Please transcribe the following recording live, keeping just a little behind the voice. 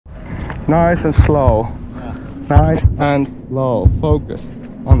Nice and slow. Yeah. Nice and slow. Focus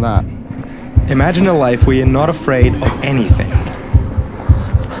on that. Imagine a life where you're not afraid of anything.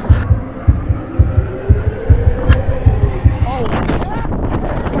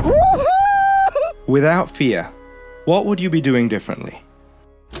 Without fear, what would you be doing differently?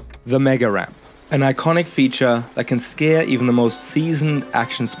 The MEGARAMP, an iconic feature that can scare even the most seasoned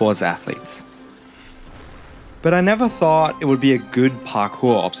action sports athletes. But I never thought it would be a good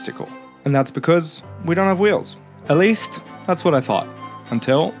parkour obstacle. And that's because we don't have wheels. At least, that's what I thought.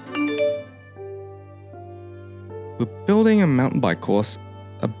 Until... we're building a mountain bike course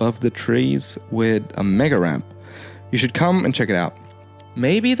above the trees with a MEGARAMP. You should come and check it out.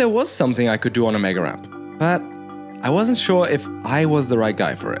 Maybe there was something I could do on a MEGARAMP, but I wasn't sure if I was the right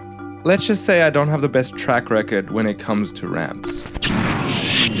guy for it. Let's just say I don't have the best track record when it comes to ramps.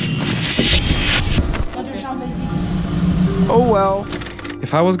 Oh well.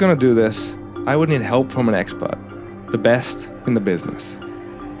 If I was gonna do this, I would need help from an expert, the best in the business.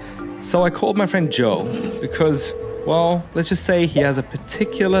 So I called my friend Joe because, well, let's just say he has a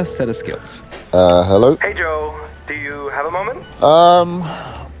particular set of skills. Hello? Hey Joe, do you have a moment?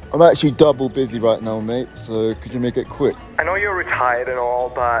 I'm actually double busy right now, mate, so could you make it quick? I know you're retired and all,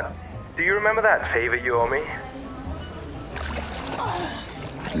 but do you remember that favor you owe me?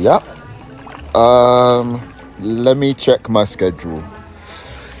 Yeah. Let me check my schedule.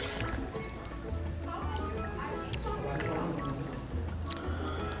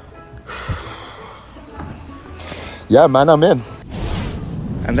 Yeah, man, I'm in.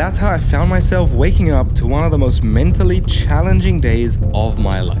 And that's how I found myself waking up to one of the most mentally challenging days of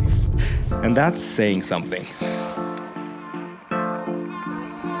my life. And that's saying something.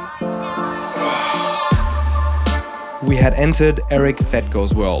 We had entered Eric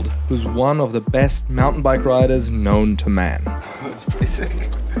Fetko's world, who's one of the best mountain bike riders known to man. That's pretty sick.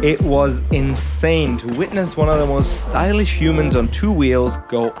 It was insane to witness one of the most stylish humans on two wheels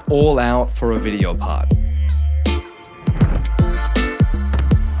go all out for a video part.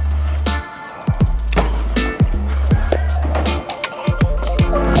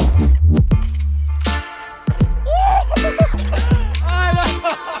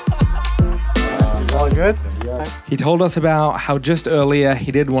 Good? He told us about how just earlier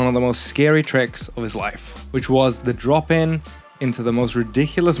he did one of the most scary tricks of his life, which was the drop-in into the most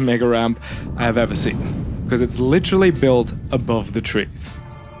ridiculous MEGARAMP I have ever seen, because it's literally built above the trees.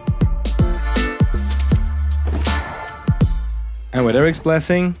 And with Eric's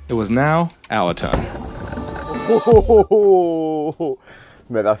blessing, it was now our turn. Oh,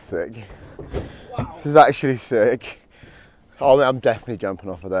 man, that's sick. Wow. This is actually sick. Oh, man, I'm definitely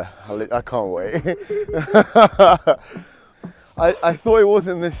jumping off of there. I can't wait. I thought it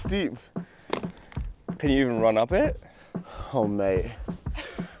wasn't this steep. Can you even run up it? Oh, mate.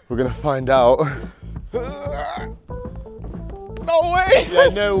 We're going to find out. No way! Yeah,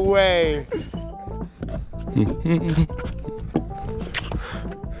 no way.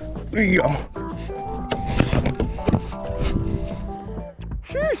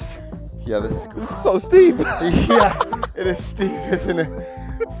 Yeah, this is good. This is so steep. Yeah, it is steep, isn't it?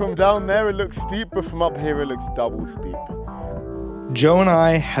 From down there it looks steep, but from up here it looks double steep. Joe and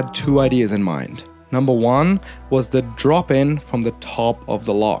I had two ideas in mind. Number one was the drop-in from the top of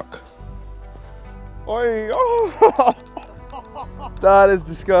the log. Oh, that is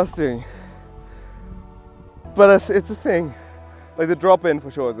disgusting. But it's a thing. Like the drop-in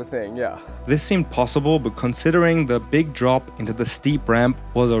for sure is a thing, yeah. This seemed possible, but considering the big drop into the steep ramp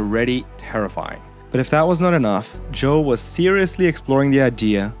was already terrifying. But if that was not enough, Joe was seriously exploring the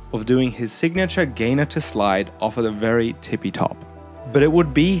idea of doing his signature gainer to slide off of the very tippy top. But it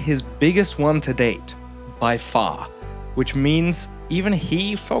would be his biggest one to date, by far, which means even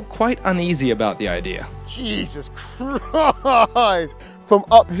he felt quite uneasy about the idea. Jesus Christ! From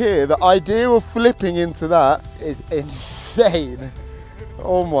up here, the idea of flipping into that is insane.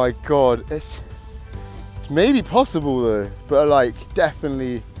 Oh my God. It's maybe possible though, but like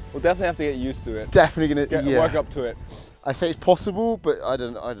definitely. We'll definitely have to get used to it. Definitely gonna work up to it. I say it's possible, but I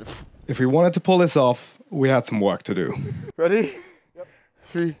don't. If we wanted to pull this off, we had some work to do. Ready? Yep.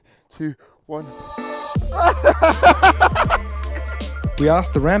 3, 2, 1. We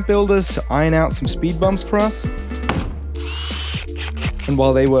asked the ramp builders to iron out some speed bumps for us. And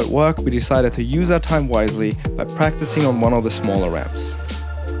while they were at work, we decided to use our time wisely by practicing on one of the smaller ramps.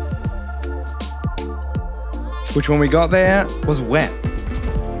 Which when we got there was wet.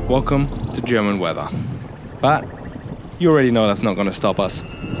 Welcome to German weather. But you already know that's not going to stop us.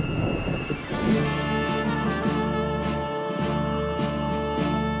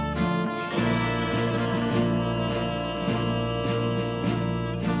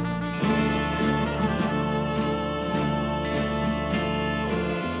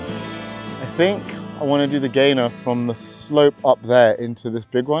 think I want to do the gainer from the slope up there into this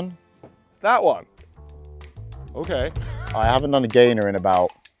big one. That one? Okay. I haven't done a gainer in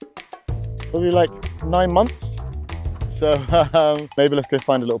about probably like 9 months. So maybe let's go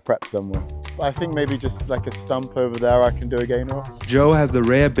find a little prep somewhere. I think maybe just like a stump over there I can do a gainer off. Joe has the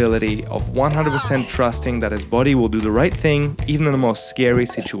rare ability of 100% trusting that his body will do the right thing even in the most scary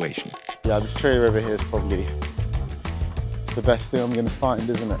situation. Yeah, this trailer over here is probably the best thing I'm going to find,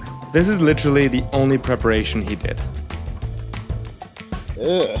 isn't it? This is literally the only preparation he did.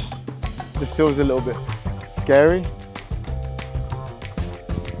 Ugh. This feels a little bit scary.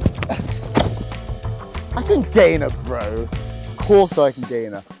 I can gainer, bro. Of course I can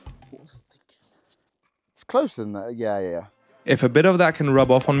gainer. It's closer than that. Yeah. If a bit of that can rub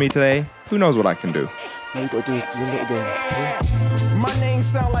off on me today, who knows what I can do. Now you've got to do a little gainer. Okay? My name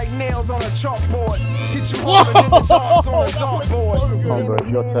sound like nails on a chalkboard. Hit you harder than the dogs on a dartboard. Come on, bro,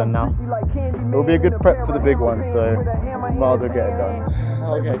 it's your turn now. It'll be a good prep for the big one, so might as well get it done.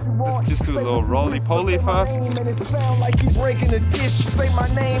 Okay. Let's just do a little roly-poly first. Sound like you breaking a dish. Say my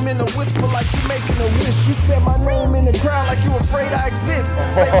name in a whisper like you making a wish. You said my name in the crowd like you afraid I exist.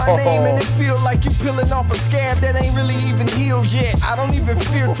 Say my name and it feel like you peeling off a scab that ain't really even healed yet. I don't even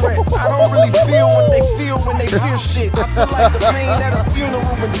fear threats. I don't really feel what they feel when they fear shit. I feel like the pain at a funeral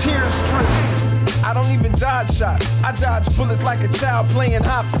when tears strip. I don't even dodge shots. I dodge bullets like a child playing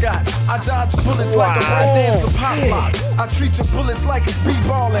hopscotch. I dodge bullets like a run dance of pop locks. I treat your bullets like it's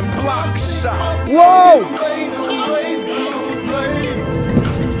b-ball and block shots. Whoa!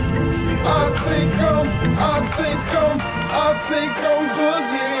 I think I'm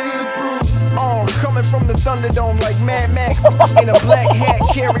bulletproof. Coming from the Thunderdome like Mad Max in a black hat,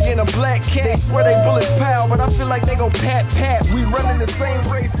 carrying a black cat. They swear they bullets pow, but I feel like they go pat pat. We running the same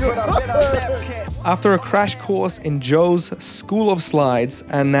race, but I bet I lap cats. After a crash course in Joe's school of slides,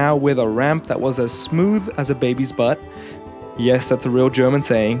 and now with a ramp that was as smooth as a baby's butt, yes, that's a real German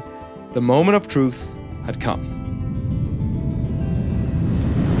saying, the moment of truth had come.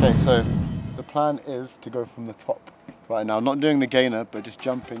 Okay, so the plan is to go from the top right now. Not doing the gainer, but just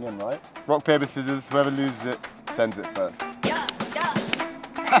jumping in, right? Rock, paper, scissors, whoever loses it, sends it first.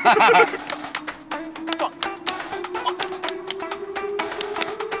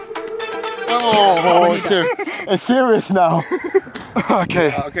 Oh, it's serious now.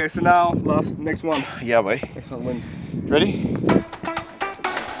 Okay. Okay, so now, next one. Yeah, boy. Next one wins. Ready?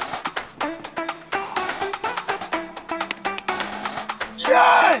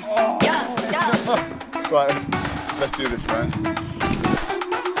 Yes! Right, let's do this, man.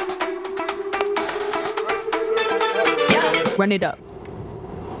 Run it up.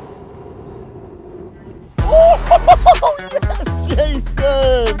 Oh, yes,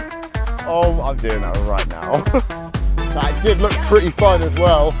 Jason! Oh, I'm doing that right now. That did look pretty fun as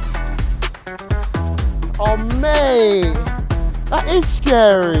well. Oh, mate! That is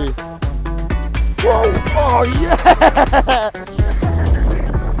scary! Whoa! Oh, yeah!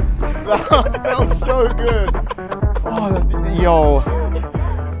 That felt so good. Oh, yo.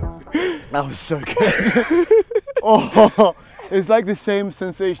 That was so good. Oh, it's like the same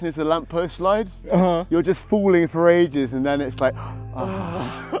sensation as the lamppost slides. You're just falling for ages and then it's like,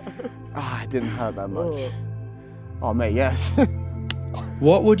 it didn't hurt that much. Oh, mate, yes.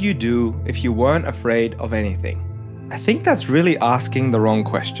 What would you do if you weren't afraid of anything? I think that's really asking the wrong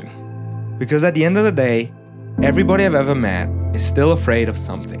question. Because at the end of the day, everybody I've ever met is still afraid of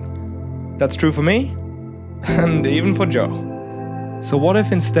something. That's true for me, and even for Joe. So what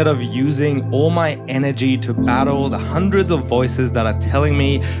if instead of using all my energy to battle the hundreds of voices that are telling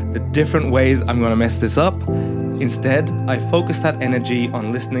me the different ways I'm gonna mess this up, instead I focus that energy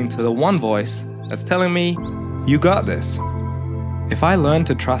on listening to the one voice that's telling me, you got this. If I learn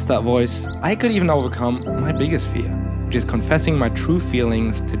to trust that voice, I could even overcome my biggest fear, which is confessing my true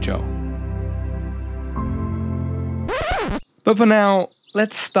feelings to Joe. But for now,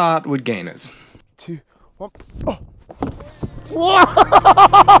 let's start with gainers. 2, 1. Oh. Whoa!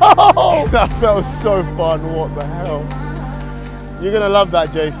 That felt so fun, what the hell? You're gonna love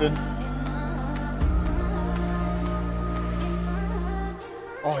that, Jason.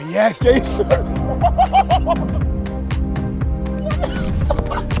 Oh yes, Jason!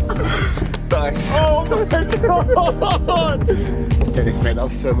 Nice. Oh my god! Okay, this mate, that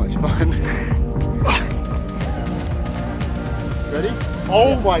was so much fun. Ready?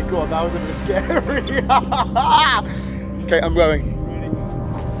 Oh my god, that was a bit scary. Okay, I'm going.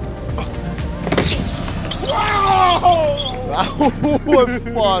 Wow! That was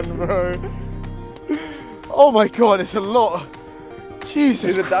fun, bro. Oh my god, it's a lot.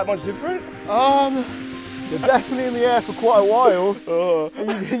 Jesus. Is it that much different? You're definitely in the air for quite a while.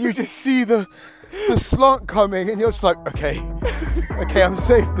 And you just see the slant coming and you're just like, okay, I'm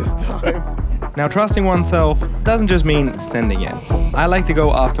safe this time. Now, trusting oneself doesn't just mean sending it. I like to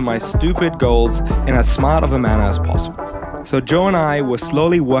go after my stupid goals in as smart of a manner as possible. So Joe and I were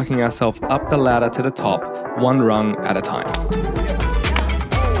slowly working ourselves up the ladder to the top, one rung at a time. 4.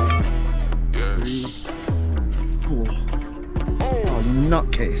 Oh,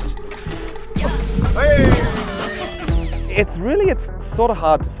 nutcase. It's sort of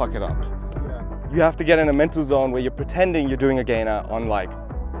hard to fuck it up. Yeah. You have to get in a mental zone where you're pretending you're doing a gainer on like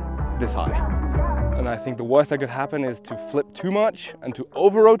this high. And I think the worst that could happen is to flip too much and to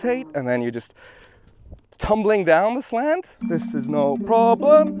over-rotate, and then you're just tumbling down the slant. This is no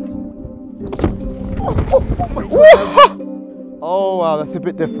problem. Oh wow, that's a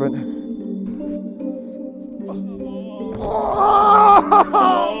bit different.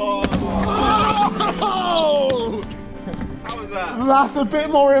 How was that? That's a bit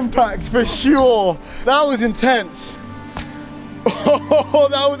more impact for sure. That was intense. Oh,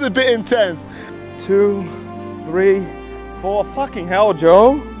 that was a bit intense. 2, 3, 4. Fucking hell,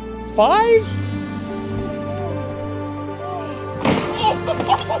 Joe. 5?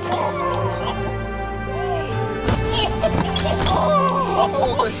 That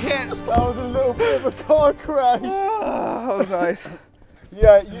was a hit. That was a little bit of a car crash. That was nice.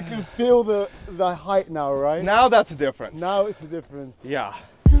 Yeah, you can feel the height now, right? Now that's a difference. Now it's a difference. Yeah.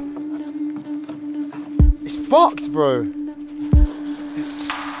 It's fucked, bro.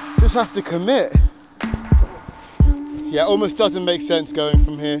 Just have to commit. Yeah, it almost doesn't make sense going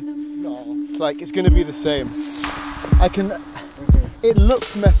from here. No. Like, it's gonna be the same. It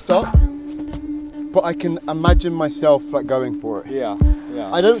looks messed up, but I can imagine myself like going for it. Yeah,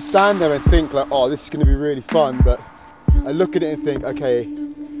 yeah. I don't stand there and think like, oh, this is gonna be really fun, but I look at it and think, okay,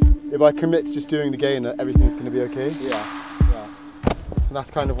 if I commit to just doing the gainer, everything's gonna be okay. Yeah, yeah. And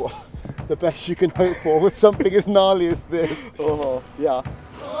that's kind of what the best you can hope for with something as gnarly as this. Oh, yeah.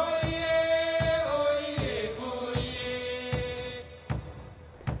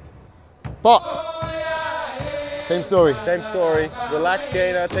 But same story. Same story. Relax,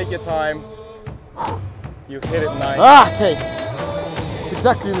 gainer. Take your time. You hit it nice. Ah, okay. It's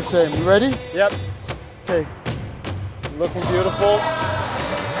exactly the same. You ready? Yep. Okay. Looking beautiful.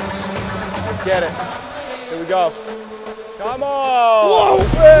 Let's get it. Here we go. Come on. Whoa!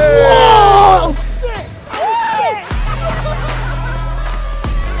 Hey! Whoa! Shit!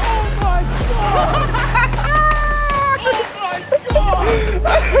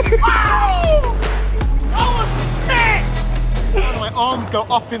 My arms go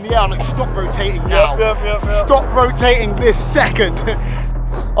up in the air. I'm like, stop rotating now. Yep. Stop rotating this second.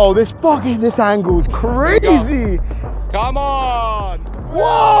 Oh, this angle's crazy. Come on.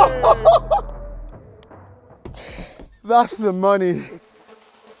 Whoa! That's the money.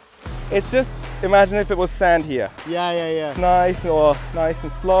 It's just, imagine if it was sand here. Yeah. It's nice or nice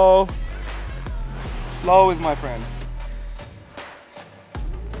and slow. Slow is my friend.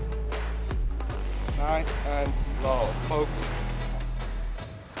 Nice and slow. Focus.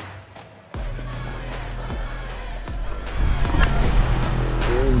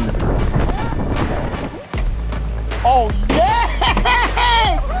 Oh yeah!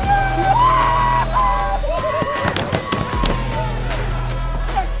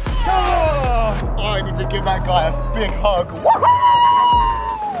 I need to give that guy a big hug.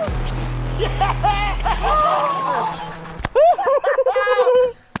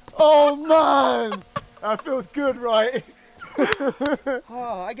 Oh man, that feels good, right?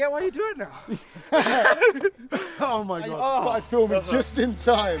 Oh, I get why you do it now. Oh my god, I started filming just in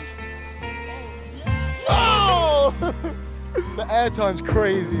time. Oh! The airtime's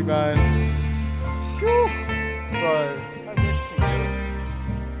crazy, man. Sure. Bro.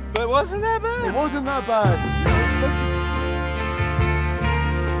 But wasn't that bad? It wasn't that bad.